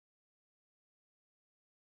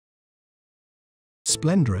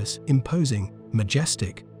Splendorous, imposing,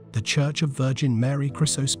 majestic, the Church of Virgin Mary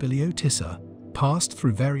Chrysospileotissa passed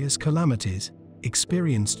through various calamities,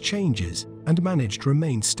 experienced changes, and managed to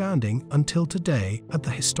remain standing until today at the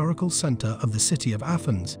historical center of the city of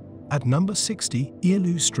Athens, at number 60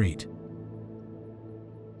 Ialou Street.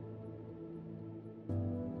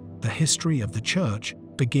 The history of the church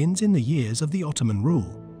begins in the years of the Ottoman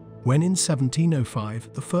rule, when in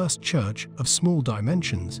 1705 the first church of small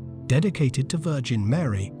dimensions, dedicated to Virgin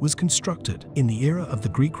Mary, was constructed. In the era of the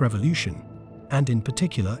Greek Revolution, and in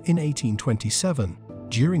particular in 1827,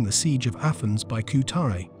 during the siege of Athens by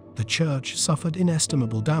Koutari, the church suffered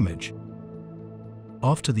inestimable damage.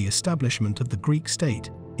 After the establishment of the Greek state,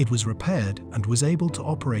 it was repaired and was able to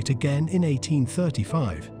operate again in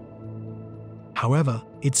 1835. However,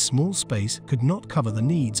 its small space could not cover the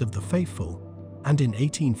needs of the faithful, and in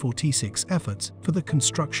 1846 efforts for the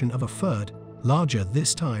construction of a third, larger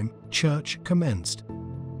this time, church commenced.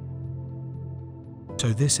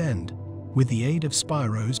 To this end, with the aid of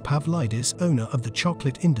Spyros Pavlidis, owner of the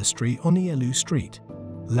chocolate industry on Ialou Street,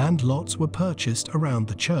 land lots were purchased around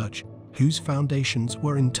the church, whose foundations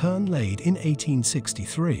were in turn laid in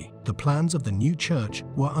 1863. The plans of the new church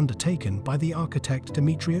were undertaken by the architect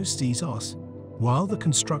Dimitrios Zizos, while the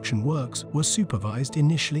construction works were supervised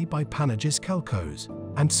initially by Panagis Kalkos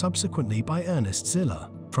and subsequently by Ernest Ziller.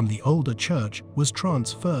 From the older church was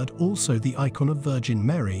transferred also the icon of Virgin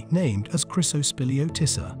Mary named as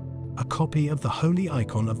Chrysospileotissa, a copy of the holy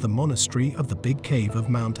icon of the monastery of the Big Cave of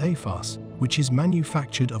Mount Athos, which is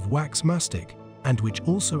manufactured of wax mastic, and which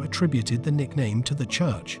also attributed the nickname to the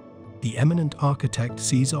church. The eminent architect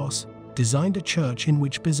Zizos designed a church in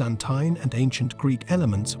which Byzantine and ancient Greek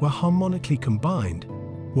elements were harmonically combined,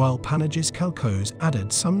 while Panagis Kalkos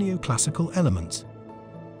added some neoclassical elements.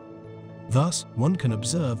 Thus, one can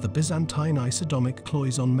observe the Byzantine isodomic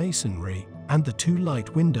cloison masonry and the two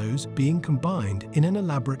light windows being combined in an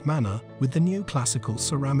elaborate manner with the neoclassical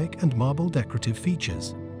ceramic and marble decorative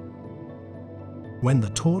features. When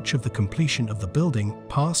the torch of the completion of the building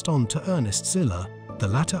passed on to Ernest Ziller, the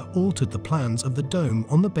latter altered the plans of the dome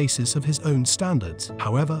on the basis of his own standards.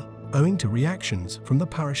 However, owing to reactions from the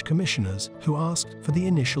parish commissioners who asked for the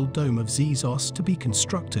initial dome of Zizos to be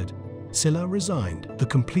constructed, Ziller resigned. The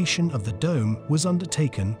completion of the dome was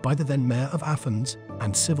undertaken by the then mayor of Athens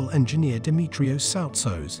and civil engineer Dimitrios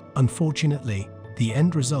Soutsos. Unfortunately, the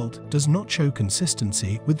end result does not show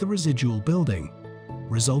consistency with the residual building,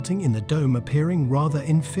 resulting in the dome appearing rather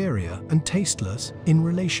inferior and tasteless in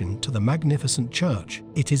relation to the magnificent church.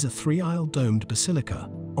 It is a three-aisle domed basilica,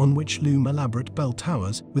 on which loom elaborate bell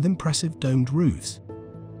towers with impressive domed roofs.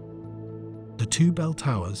 The two bell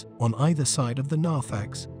towers, on either side of the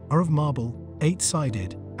narthex, are of marble,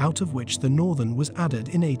 8-sided, out of which the northern was added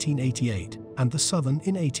in 1888 and the southern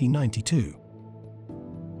in 1892.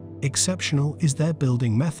 Exceptional is their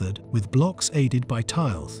building method, with blocks aided by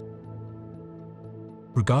tiles.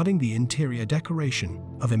 Regarding the interior decoration,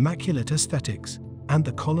 of immaculate aesthetics, and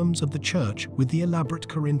the columns of the church with the elaborate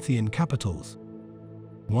Corinthian capitals,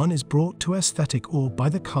 one is brought to aesthetic awe by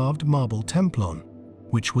the carved marble templon,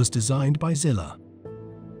 which was designed by Ziller.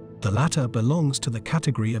 The latter belongs to the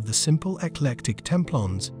category of the simple eclectic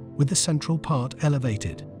templons, with the central part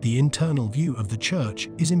elevated. The internal view of the church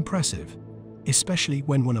is impressive, especially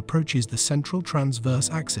when one approaches the central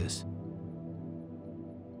transverse axis.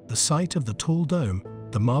 The site of the tall dome,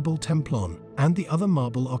 the marble templon, and the other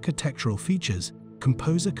marble architectural features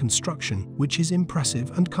compose a construction which is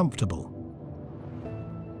impressive and comfortable.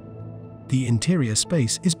 The interior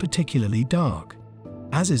space is particularly dark.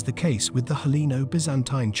 As is the case with the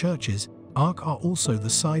Helleno-Byzantine churches, arc are also the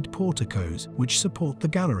side porticos which support the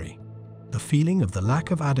gallery. The feeling of the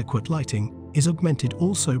lack of adequate lighting is augmented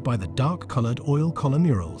also by the dark-colored oil column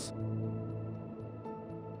murals.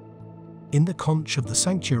 In the conch of the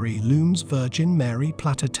sanctuary looms Virgin Mary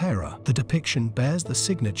Plata Terra. The depiction bears the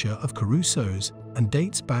signature of Carusos and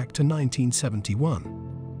dates back to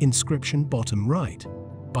 1971. Inscription bottom right,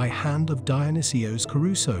 by hand of Dionysios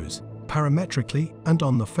Carusos. Parametrically and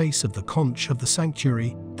on the face of the conch of the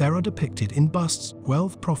sanctuary, there are depicted in busts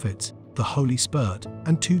 12 prophets, the Holy Spirit,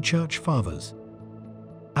 and 2 church fathers.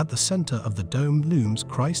 At the center of the dome looms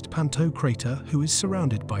Christ Pantocrator, who is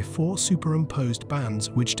surrounded by 4 superimposed bands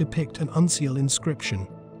which depict an uncial inscription,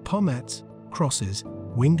 pommets, crosses,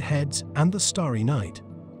 winged heads, and the Starry Night.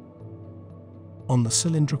 On the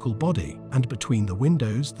cylindrical body and between the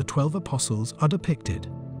windows, the 12 apostles are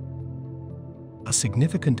depicted. A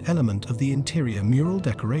significant element of the interior mural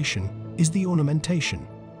decoration is the ornamentation,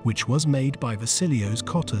 which was made by Vasilios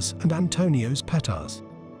Kottas and Antonios Petas.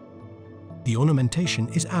 The ornamentation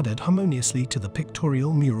is added harmoniously to the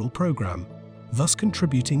pictorial mural program, thus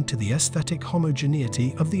contributing to the aesthetic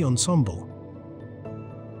homogeneity of the ensemble.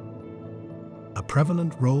 A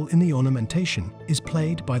prevalent role in the ornamentation is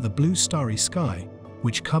played by the blue starry sky,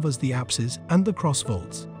 which covers the apses and the cross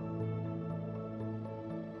vaults.